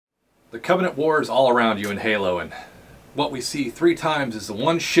The Covenant War is all around you in Halo, and what we see 3 times is the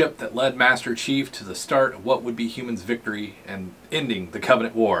one ship that led Master Chief to the start of what would be humans' victory and ending the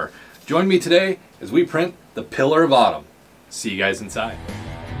Covenant War. Join me today as we print the Pillar of Autumn. See you guys inside.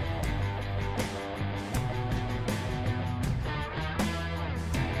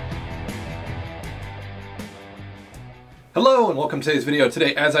 Hello and welcome to today's video.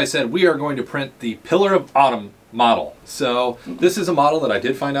 Today, as I said, we are going to print the Pillar of Autumn model. So this is a model that I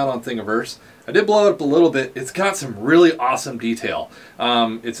did find out on Thingiverse. I did blow it up a little bit. It's got some really awesome detail.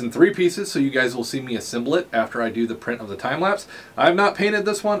 It's in 3 pieces, so you guys will see me assemble it after I do the print of the time lapse. I have not painted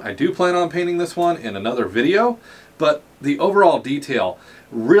this one. I do plan on painting this one in another video, but the overall detail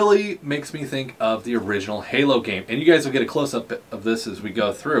really makes me think of the original Halo game. And you guys will get a close-up of this as we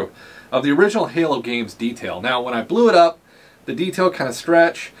go through. Of the original Halo game's detail. Now, when I blew it up, the detail kind of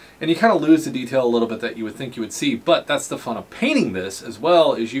stretch, and you kind of lose the detail a little bit that you would think you would see, but that's the fun of painting this, as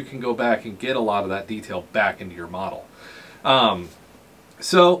well as you can go back and get a lot of that detail back into your model.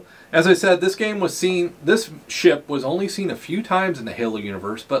 So, as I said, this ship was only seen a few times in the Halo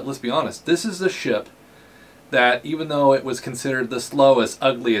universe, but let's be honest, this is the ship that, even though it was considered the slowest,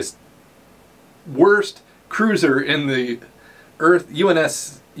 ugliest, worst cruiser in the Earth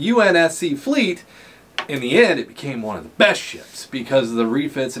UNSC fleet, in the end, it became one of the best ships because of the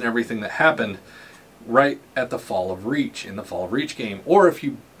refits and everything that happened right at the Fall of Reach, in the Fall of Reach game, or if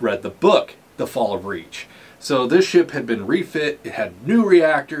you read the book, The Fall of Reach. So this ship had been refit, it had new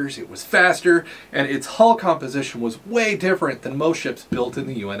reactors, it was faster, and its hull composition was way different than most ships built in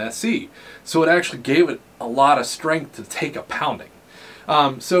the UNSC. So it actually gave it a lot of strength to take a pounding.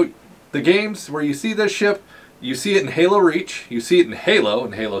 So the games where you see this ship, you see it in Halo Reach, you see it in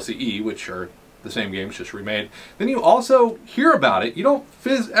Halo CE, which are the same games, just remade. Then you also hear about it. You don't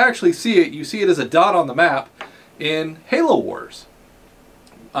actually see it. You see it as a dot on the map in Halo Wars.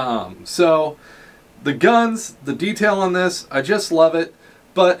 So the guns, the detail on this, I just love it.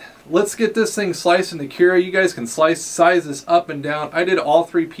 But let's get this thing sliced into Cura. You guys can size this up and down. I did all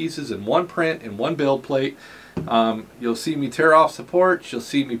 3 pieces in one print, in one build plate. You'll see me tear off supports. You'll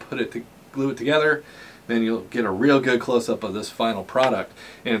see me glue it together. Then you'll get a real good close-up of this final product.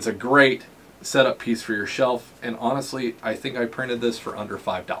 And it's a great setup piece for your shelf, and honestly, I think I printed this for under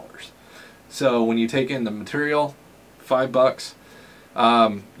 $5. So when you take in the material, $5,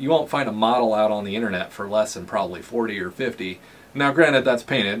 you won't find a model out on the internet for less than probably 40 or 50. Now granted, that's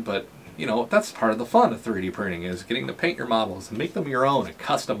painted, but you know, that's part of the fun of 3D printing, is getting to paint your models and make them your own and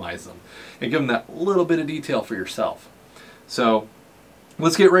customize them and give them that little bit of detail for yourself. So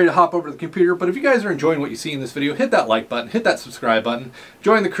let's get ready to hop over to the computer. But if you guys are enjoying what you see in this video, hit that like button, hit that subscribe button,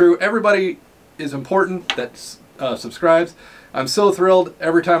 join the crew. Everybody is important that subscribes. I'm so thrilled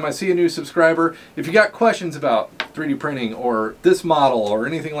every time I see a new subscriber. If you got questions about 3D printing or this model or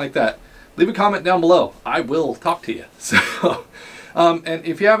anything like that, leave a comment down below. I will talk to you. So, and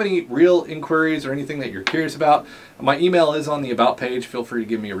if you have any real inquiries or anything that you're curious about, my email is on the About page. Feel free to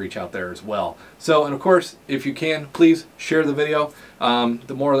give me a reach out there as well. So, and of course, if you can, please share the video.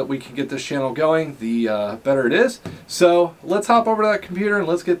 The more that we can get this channel going, the better it is. So let's hop over to that computer and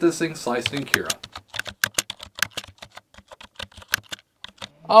let's get this thing sliced in Cura.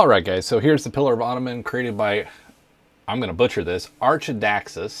 Alright guys, so here's the Pillar of Autumn created by, I'm going to butcher this,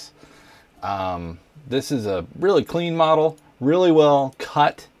 Archandachxs. This is a really clean model, really well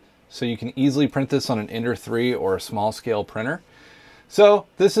cut, so you can easily print this on an Ender 3 or a small scale printer. So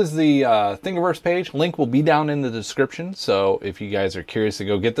this is the Thingiverse page. Link will be down in the description. So if you guys are curious to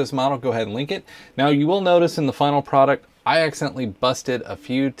go get this model, go ahead and link it. Now you will notice in the final product, I accidentally busted a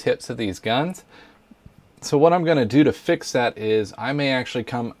few tips of these guns. So what I'm going to do to fix that is I may actually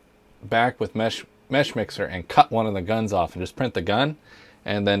come back with mesh mixer and cut one of the guns off and just print the gun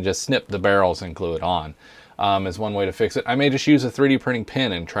and then just snip the barrels and glue it on is one way to fix it. I may just use a 3D printing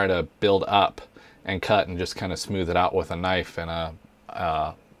pin and try to build up and cut and just kind of smooth it out with a knife and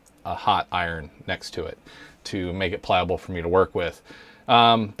a hot iron next to it to make it pliable for me to work with.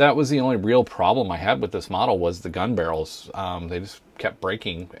 That was the only real problem I had with this model, was the gun barrels. They just kept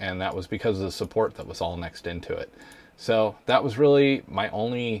breaking, and that was because of the support that was all next into it. So that was really my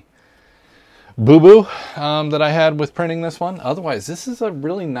only boo-boo that I had with printing this one. Otherwise, this is a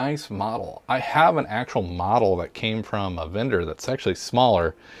really nice model. I have an actual model that came from a vendor that's actually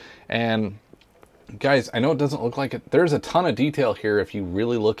smaller, and guys, I know it doesn't look like it. There's a ton of detail here if you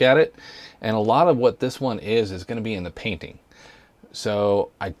really look at it. And a lot of what this one is going to be in the painting.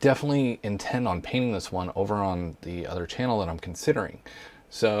 So I definitely intend on painting this one over on the other channel that I'm considering.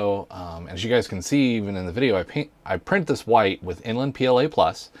 So as you guys can see, even in the video, I print this white with Inland PLA+,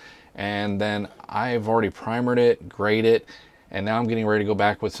 and then I've already primered it, grayed it, And now I'm getting ready to go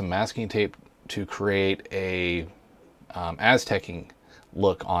back with some masking tape to create a Aztecing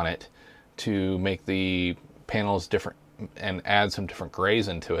look on it to make the panels different and add some different grays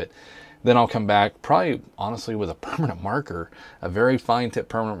into it. Then I'll come back probably honestly with a permanent marker, a very fine tip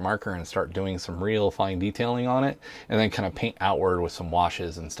permanent marker, and start doing some real fine detailing on it, and then kind of paint outward with some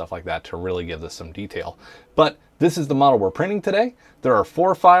washes and stuff like that to really give this some detail. But this is the model we're printing today. There are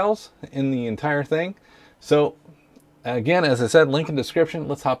 4 files in the entire thing. So again, as I said, link in description.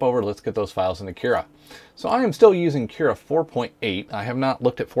 Let's hop over, let's get those files into Cura. So I am still using Cura 4.8. I have not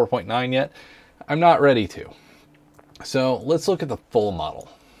looked at 4.9 yet. I'm not ready to. So let's look at the full model.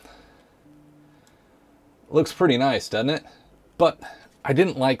 Looks pretty nice, doesn't it? But I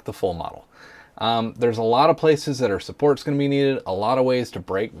didn't like the full model. There's a lot of places that our support's going to be needed, a lot of ways to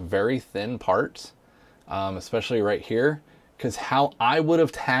break very thin parts, especially right here, because how I would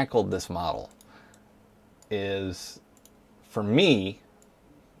have tackled this model is, for me,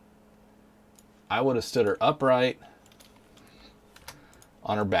 I would have stood her upright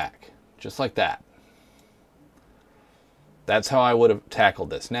on her back, just like that. That's how I would have tackled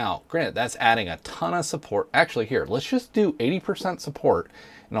this. Now, granted, that's adding a ton of support. Actually, here, let's just do 80% support,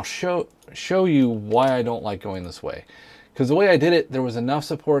 and I'll show you why I don't like going this way. Because the way I did it, there was enough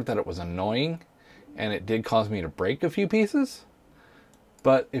support that it was annoying, and it did cause me to break a few pieces.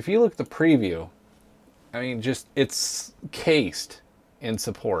 But if you look at the preview, I mean, just, it's cased in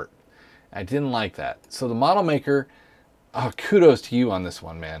support. I didn't like that. So the model maker, kudos to you on this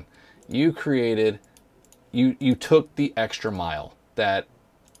one, man. You created... You took the extra mile that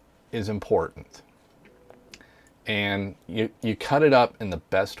is important, and you cut it up in the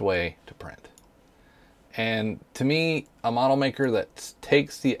best way to print. And to me, a model maker that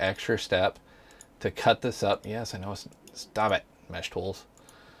takes the extra step to cut this up, yes, I know, stop it, mesh tools,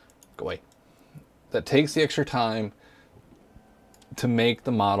 go away. That takes the extra time to make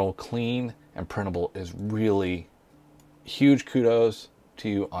the model clean and printable is really huge kudos to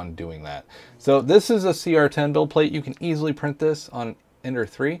you on doing that. So this is a CR10 build plate. You can easily print this on Ender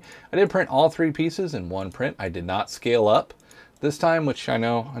 3. I did print all 3 pieces in one print. I did not scale up this time, which I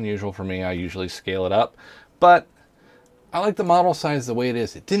know unusual for me. I usually scale it up, but I like the model size the way it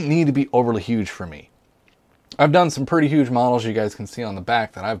is. It didn't need to be overly huge for me. I've done some pretty huge models you guys can see on the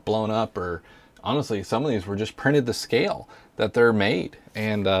back that I've blown up, or honestly, some of these were just printed the scale that they're made.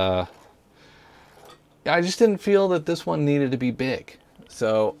 And I just didn't feel that this one needed to be big.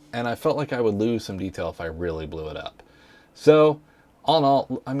 So, and I felt like I would lose some detail if I really blew it up. So, all in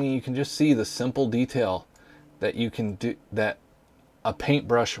all, I mean, you can just see the simple detail that you can do, that a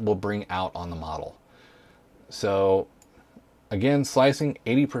paintbrush will bring out on the model. So, again, slicing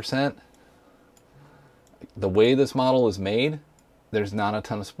 80%. The way this model is made, there's not a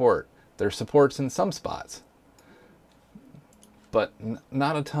ton of support. There's supports in some spots, but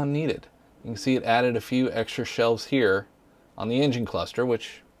not a ton needed. You can see it added a few extra shelves here on the engine cluster,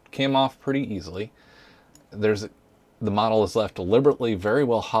 which came off pretty easily. The model is left deliberately very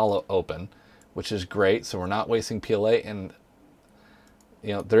well hollow open, which is great, so we're not wasting PLA. And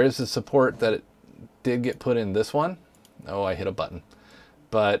you know, there is a support that it did get put in this one. Oh, I hit a button.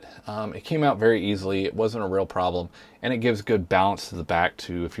 But it came out very easily. It wasn't a real problem, and it gives good balance to the back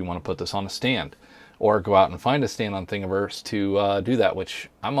too if you want to put this on a stand, or go out and find a stand on Thingiverse to do that, which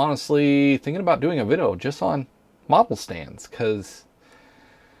I'm honestly thinking about doing a video just on model stands, because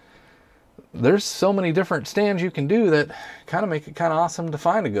there's so many different stands you can do that kind of make it kind of awesome to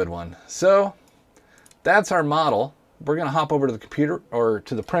find a good one. So that's our model. We're going to hop over to the computer, or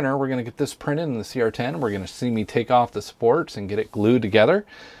to the printer. We're going to get this printed in the CR10. We're going to see me take off the supports and get it glued together.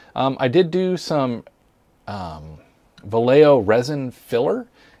 I did do some Vallejo resin filler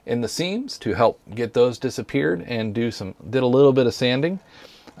in the seams to help get those disappeared, and did a little bit of sanding.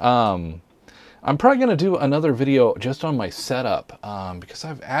 I'm probably going to do another video just on my setup, because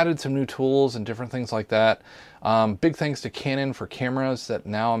I've added some new tools and different things like that. Big thanks to Canon for cameras that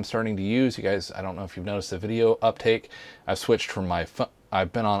now I'm starting to use. You guys, I don't know if you've noticed the video uptake. I've switched from my phone.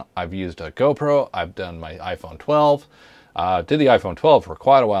 I've used a GoPro. I've done my iPhone 12. Did the iPhone 12 for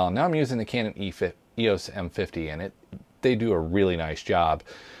quite a while, and now I'm using the Canon EOS M50, and they do a really nice job.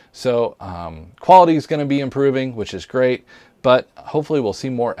 So quality is going to be improving, which is great. But hopefully we'll see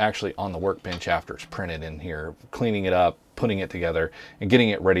more actually on the workbench after it's printed in here, cleaning it up, putting it together, and getting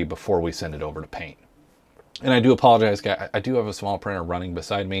it ready before we send it over to paint. And I do apologize, guys. I do have a small printer running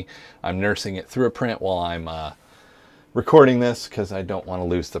beside me. I'm nursing it through a print while I'm recording this, because I don't want to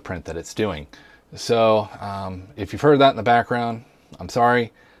lose the print that it's doing. So if you've heard that in the background, I'm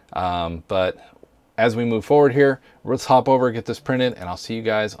sorry. But as we move forward here, let's hop over, get this printed, and I'll see you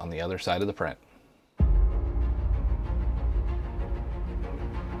guys on the other side of the print.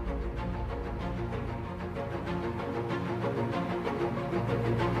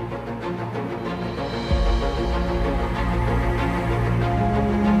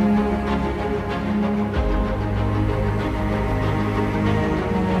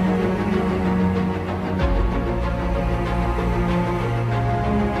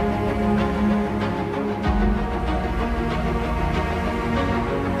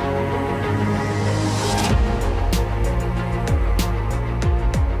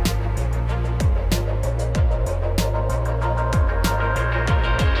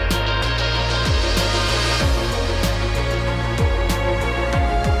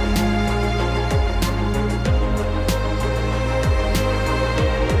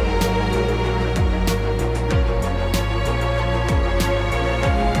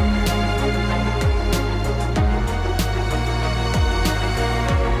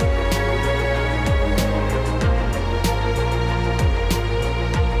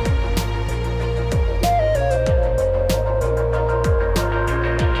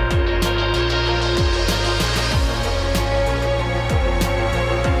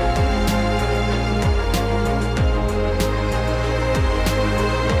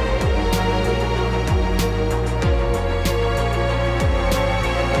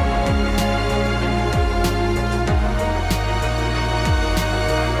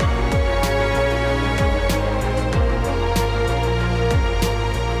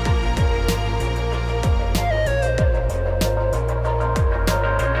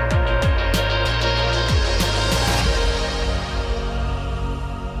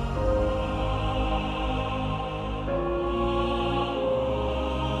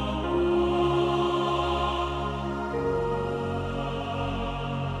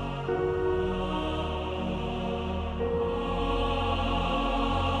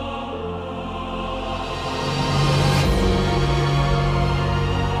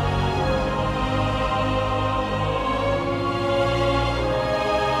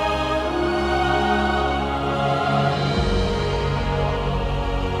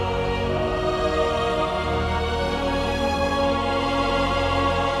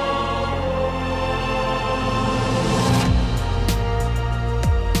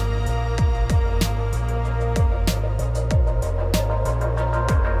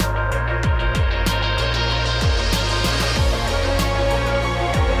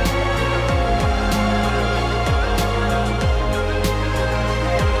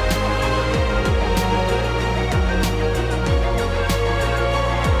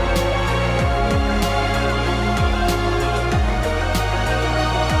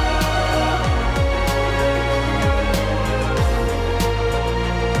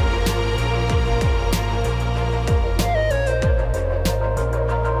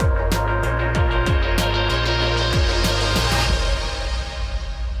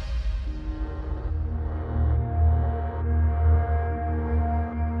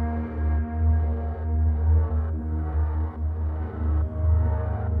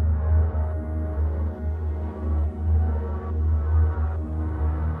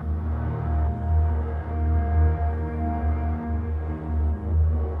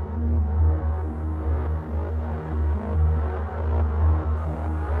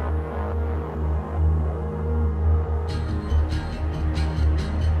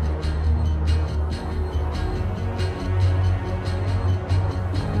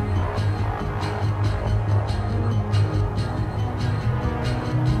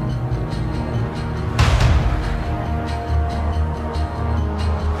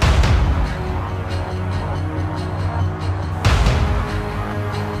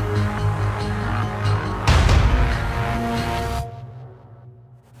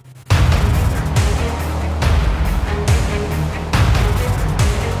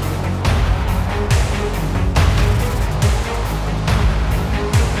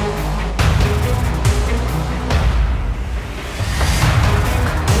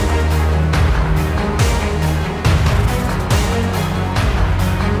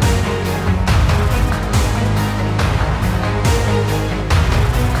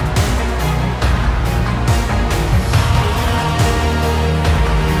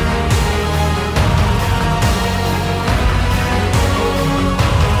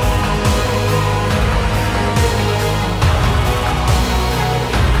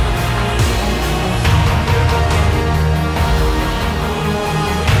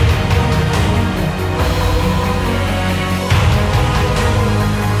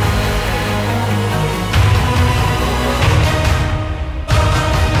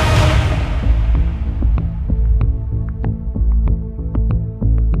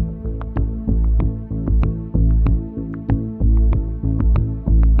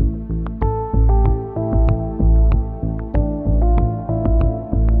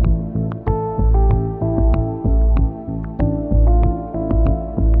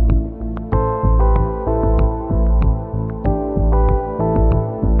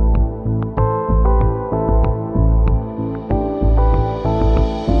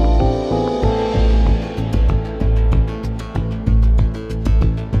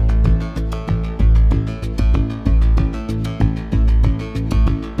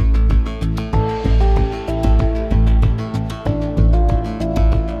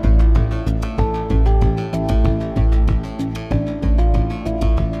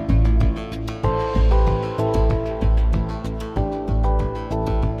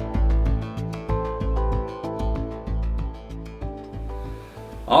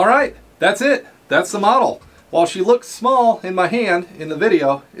 All right, that's it. That's the model. While she looks small in my hand in the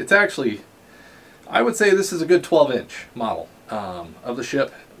video, it's actually, I would say this is a good 12-inch model of the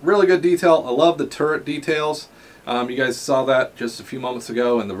ship. Really good detail. I love the turret details. You guys saw that just a few moments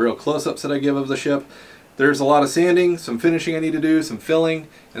ago in the real close-ups that I give of the ship. There's a lot of sanding, some finishing I need to do, some filling,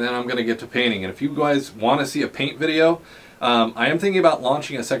 and then I'm going to get to painting. And if you guys want to see a paint video, I am thinking about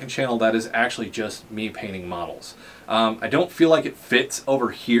launching a second channel that is actually just me painting models. I don't feel like it fits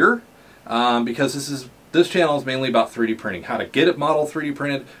over here because this channel is mainly about 3D printing, how to get a model 3D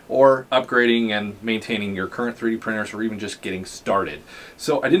printed or upgrading and maintaining your current 3D printers or even just getting started.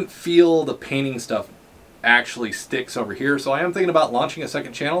 So I didn't feel the painting stuff actually sticks over here, so I am thinking about launching a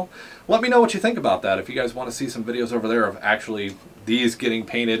second channel. Let me know what you think about that. If you guys want to see some videos over there of actually these getting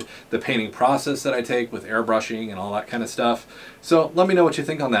painted, the painting process that I take with airbrushing and all that kind of stuff. So let me know what you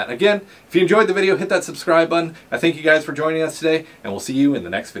think on that. Again, if you enjoyed the video, hit that subscribe button. I thank you guys for joining us today, and we'll see you in the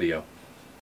next video.